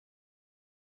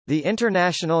The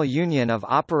International Union of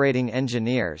Operating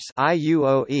Engineers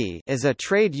 (IUOE) is a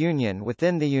trade union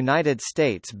within the United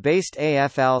States-based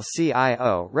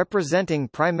AFL-CIO representing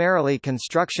primarily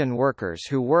construction workers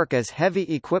who work as heavy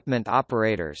equipment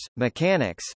operators,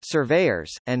 mechanics,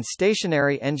 surveyors, and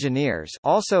stationary engineers,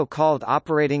 also called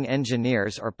operating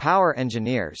engineers or power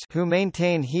engineers, who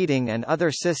maintain heating and other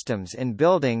systems in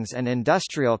buildings and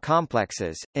industrial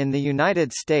complexes in the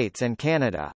United States and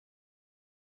Canada.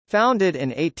 Founded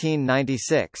in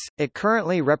 1896, it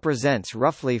currently represents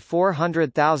roughly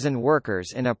 400,000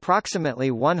 workers in approximately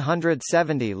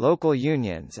 170 local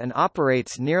unions and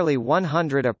operates nearly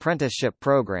 100 apprenticeship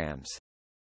programs.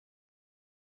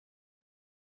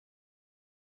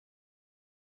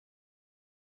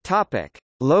 Topic: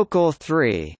 Local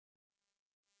 3.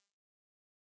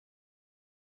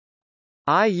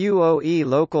 IUOE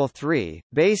Local 3,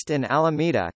 based in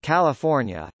Alameda,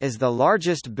 California, is the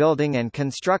largest building and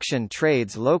construction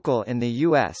trades local in the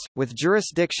U.S., with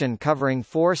jurisdiction covering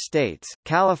 4 states: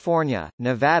 California,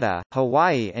 Nevada,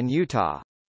 Hawaii and Utah.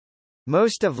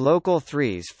 Most of Local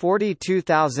 3's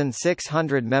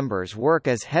 42,600 members work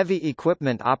as heavy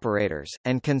equipment operators,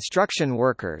 and construction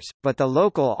workers, but the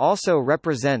local also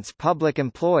represents public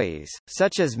employees,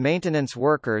 such as maintenance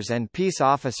workers and peace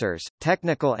officers,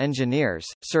 technical engineers,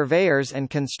 surveyors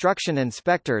and construction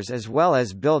inspectors as well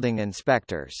as building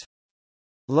inspectors.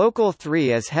 Local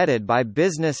 3 is headed by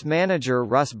business manager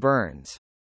Russ Burns.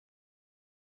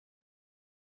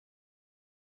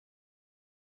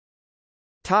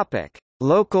 Topic: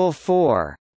 Local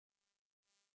 4.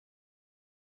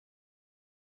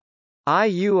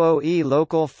 IUOE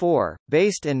Local 4,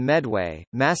 based in Medway,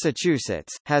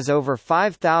 Massachusetts, has over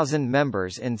 5,000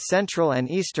 members in central and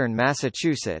eastern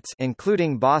Massachusetts,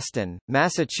 including Boston,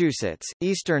 Massachusetts,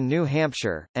 eastern New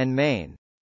Hampshire, and Maine.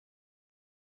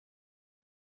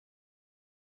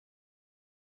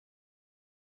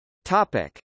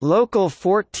 Topic: Local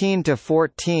 14 to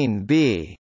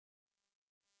 14B.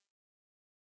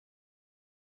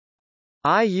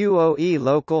 IUOE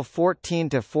Local 14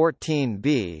 to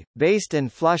 14B, based in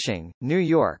Flushing, New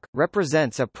York,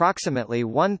 represents approximately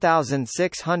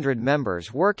 1,600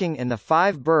 members working in the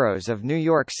 5 boroughs of New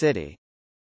York City.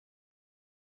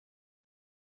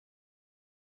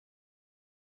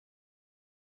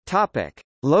 Topic: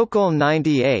 Local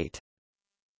 98.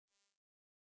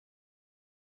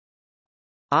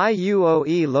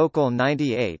 IUOE Local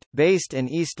 98, based in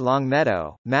East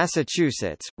Longmeadow,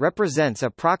 Massachusetts, represents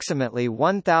approximately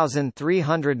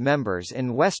 1,300 members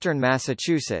in western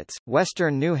Massachusetts,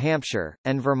 western New Hampshire,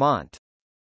 and Vermont.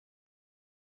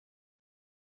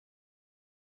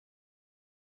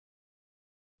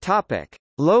 Topic: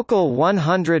 Local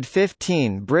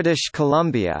 115 British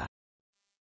Columbia.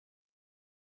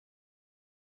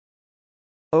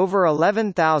 Over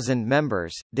 11,000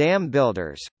 members, dam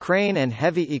builders, crane and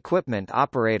heavy equipment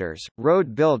operators,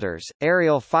 road builders,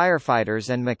 aerial firefighters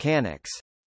and mechanics.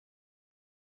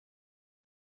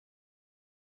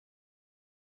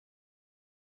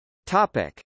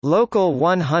 Topic: Local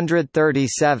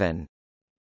 137.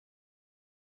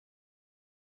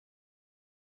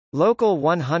 Local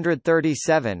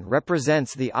 137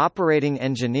 represents the operating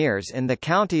engineers in the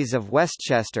counties of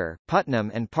Westchester,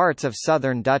 Putnam and parts of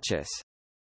southern Dutchess.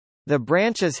 The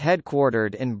branch is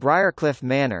headquartered in Briarcliff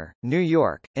Manor, New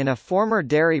York, in a former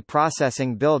dairy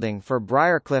processing building for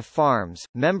Briarcliff Farms.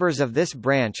 Members of this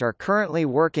branch are currently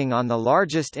working on the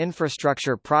largest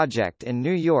infrastructure project in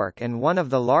New York and one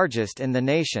of the largest in the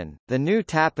nation, the new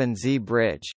Tappan Zee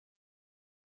Bridge.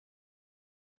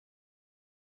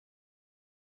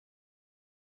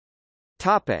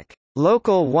 Topic: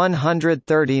 Local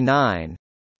 139.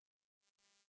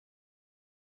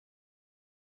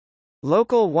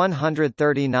 Local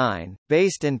 139,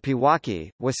 based in Pewaukee,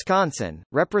 Wisconsin,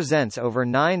 represents over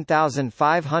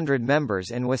 9,500 members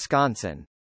in Wisconsin.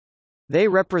 They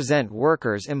represent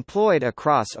workers employed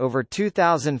across over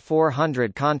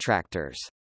 2,400 contractors.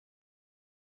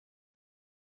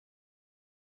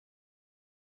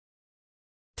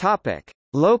 Topic: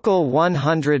 Local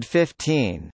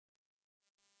 115.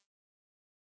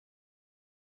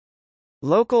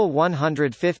 Local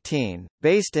 115,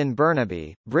 based in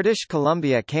Burnaby, British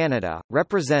Columbia, Canada,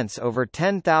 represents over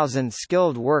 10,000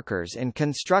 skilled workers in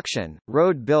construction,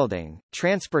 road building,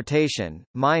 transportation,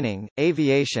 mining,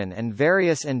 aviation and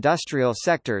various industrial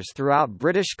sectors throughout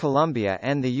British Columbia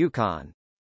and the Yukon.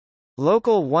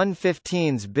 Local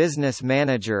 115's business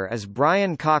manager is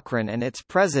Brian Cochran and its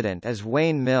president is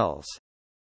Wayne Mills.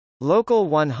 Local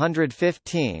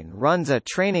 115 runs a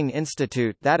training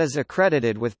institute that is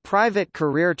accredited with private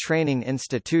career training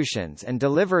institutions and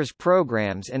delivers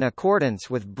programs in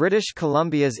accordance with British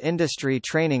Columbia's Industry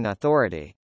Training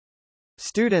Authority.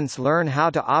 Students learn how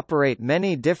to operate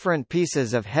many different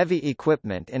pieces of heavy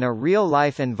equipment in a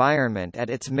real-life environment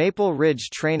at its Maple Ridge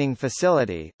Training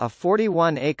Facility, a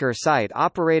 41-acre site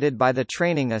operated by the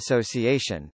Training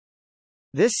Association.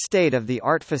 This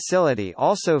state-of-the-art facility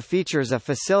also features a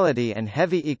facility and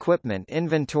heavy equipment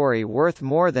inventory worth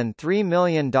more than $3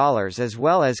 million as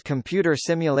well as computer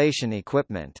simulation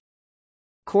equipment.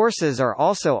 Courses are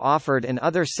also offered in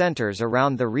other centers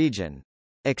around the region.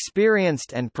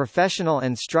 Experienced and professional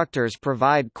instructors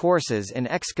provide courses in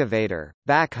excavator,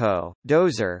 backhoe,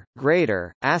 dozer,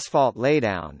 grader, asphalt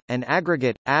laydown, and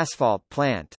aggregate, asphalt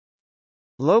plant.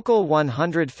 Local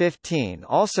 115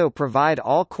 also provide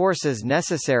all courses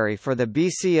necessary for the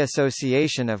BC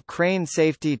Association of Crane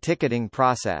Safety ticketing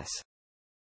process.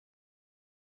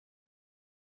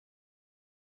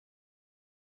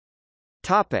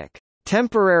 Topic: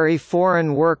 Temporary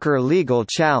foreign worker legal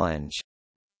challenge.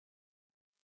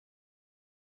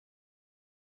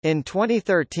 In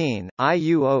 2013,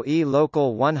 IUOE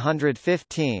Local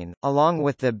 115, along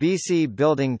with the BC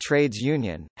Building Trades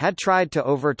Union, had tried to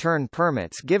overturn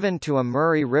permits given to a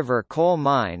Murray River coal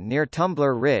mine near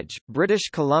Tumbler Ridge,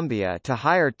 British Columbia to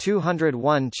hire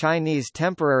 201 Chinese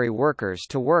temporary workers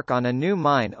to work on a new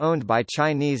mine owned by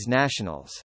Chinese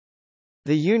nationals.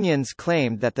 The unions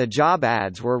claimed that the job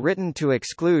ads were written to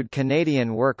exclude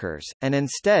Canadian workers, and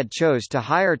instead chose to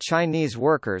hire Chinese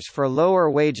workers for lower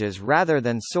wages rather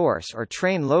than source or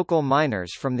train local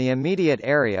miners from the immediate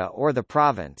area or the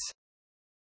province.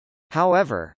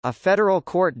 However, a federal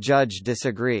court judge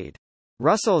disagreed.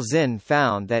 Russell Zinn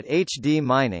found that HD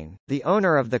Mining, the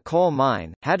owner of the coal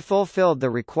mine, had fulfilled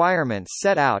the requirements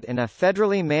set out in a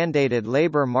federally mandated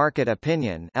labor market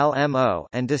opinion (LMO)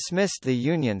 and dismissed the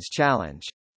union's challenge.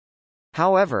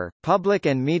 However, public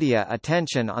and media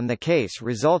attention on the case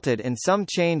resulted in some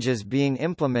changes being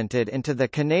implemented into the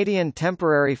Canadian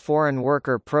Temporary Foreign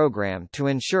Worker Program to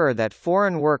ensure that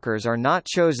foreign workers are not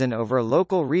chosen over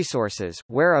local resources,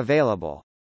 where available.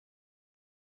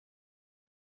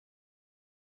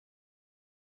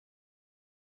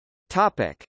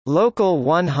 Topic: Local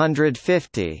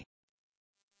 150.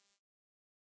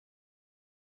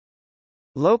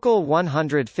 Local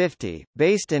 150,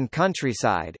 based in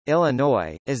Countryside,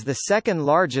 Illinois, is the second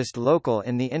largest local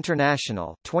in the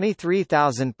international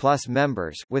 23,000+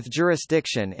 members with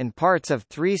jurisdiction in parts of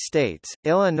 3 states,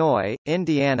 Illinois,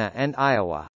 Indiana and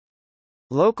Iowa.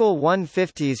 Local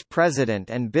 150's president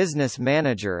and business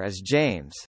manager is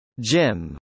James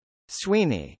Jim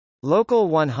Sweeney. Local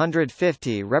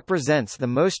 150 represents the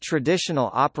most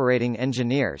traditional operating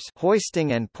engineers,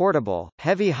 hoisting and portable,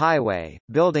 heavy highway,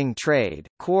 building trade,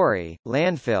 quarry,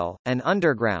 landfill, and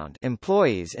underground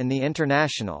employees in the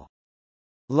international.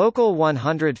 Local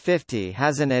 150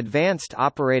 has an advanced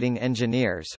operating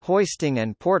engineers, hoisting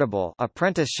and portable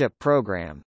apprenticeship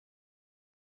program.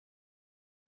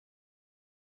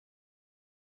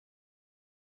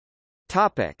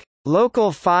 Topic: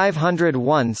 Local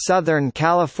 501 Southern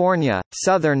California,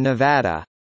 Southern Nevada.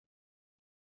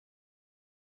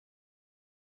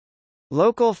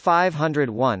 Local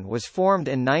 501 was formed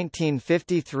in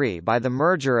 1953 by the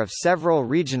merger of several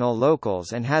regional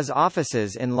locals and has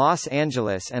offices in Los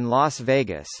Angeles and Las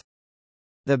Vegas.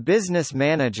 The business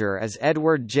manager is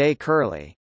Edward J.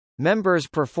 Curley. Members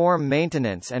perform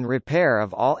maintenance and repair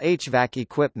of all HVAC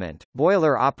equipment,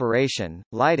 boiler operation,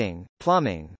 lighting,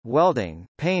 plumbing, welding,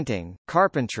 painting,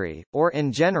 carpentry, or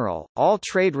in general, all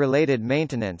trade-related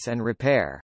maintenance and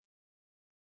repair.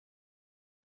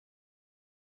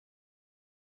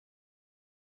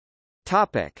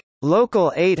 Topic: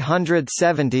 Local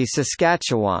 870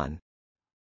 Saskatchewan.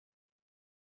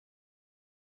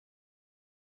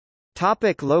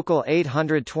 Topic: Local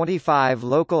 825.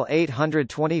 Local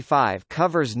 825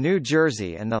 covers New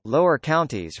Jersey and the lower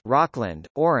counties Rockland,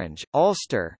 Orange,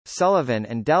 Ulster, Sullivan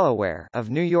and Delaware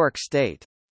of New York State.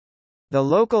 The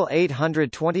Local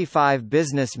 825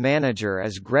 business manager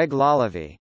is Greg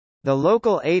Lalevy. The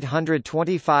Local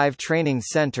 825 training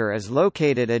center is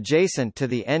located adjacent to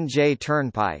the NJ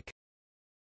Turnpike.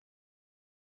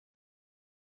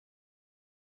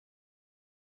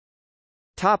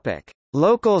 Topic: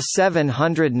 Local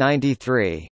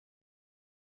 793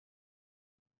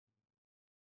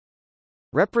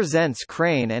 represents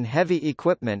crane and heavy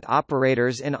equipment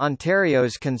operators in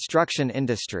Ontario's construction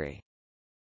industry.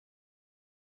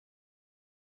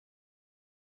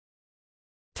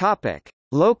 Topic: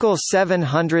 Local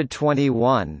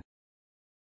 721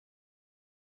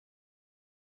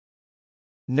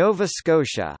 Nova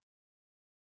Scotia.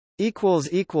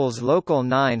 Local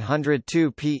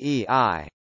 902 P.E.I.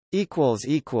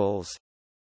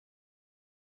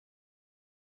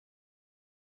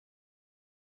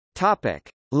 Topic: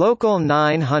 Local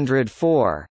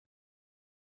 904.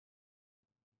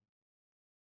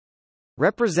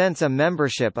 Represents a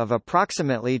membership of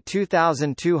approximately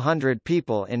 2,200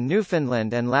 people in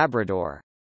Newfoundland and Labrador.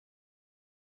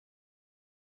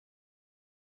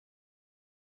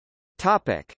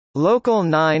 Topic: Local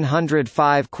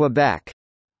 905 Quebec.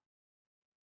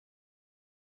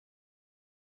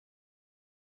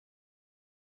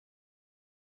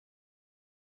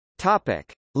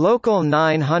 Topic: Local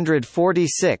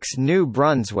 946 New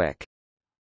Brunswick.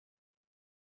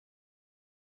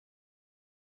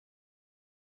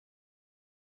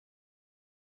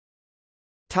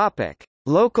 Topic: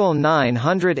 Local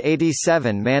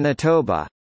 987 Manitoba.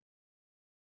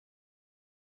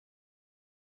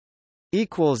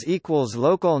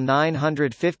 Local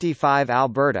 955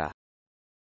 Alberta.